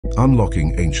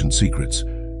Unlocking Ancient Secrets,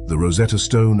 the Rosetta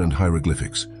Stone and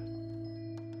Hieroglyphics.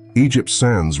 Egypt's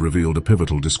sands revealed a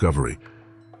pivotal discovery,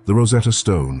 the Rosetta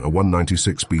Stone, a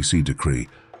 196 BC decree,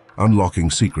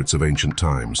 unlocking secrets of ancient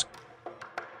times.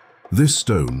 This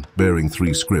stone, bearing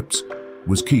 3 scripts,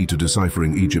 was key to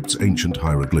deciphering Egypt's ancient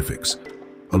hieroglyphics,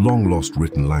 a long-lost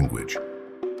written language.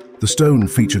 The stone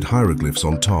featured hieroglyphs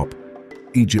on top,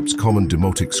 Egypt's common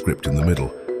Demotic script in the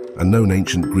middle, and known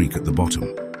ancient Greek at the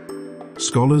bottom.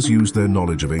 Scholars used their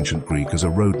knowledge of ancient Greek as a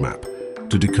roadmap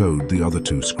to decode the other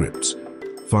 2 scripts,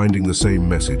 finding the same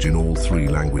message in all 3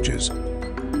 languages.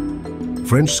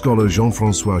 French scholar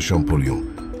Jean-François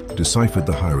Champollion deciphered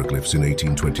the hieroglyphs in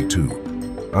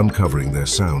 1822, uncovering their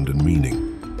sound and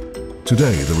meaning.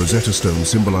 Today, the Rosetta Stone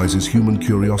symbolizes human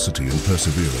curiosity and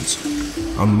perseverance,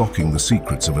 unlocking the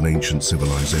secrets of an ancient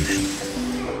civilization.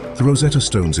 The Rosetta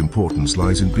Stone's importance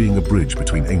lies in being a bridge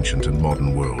between ancient and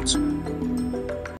modern worlds,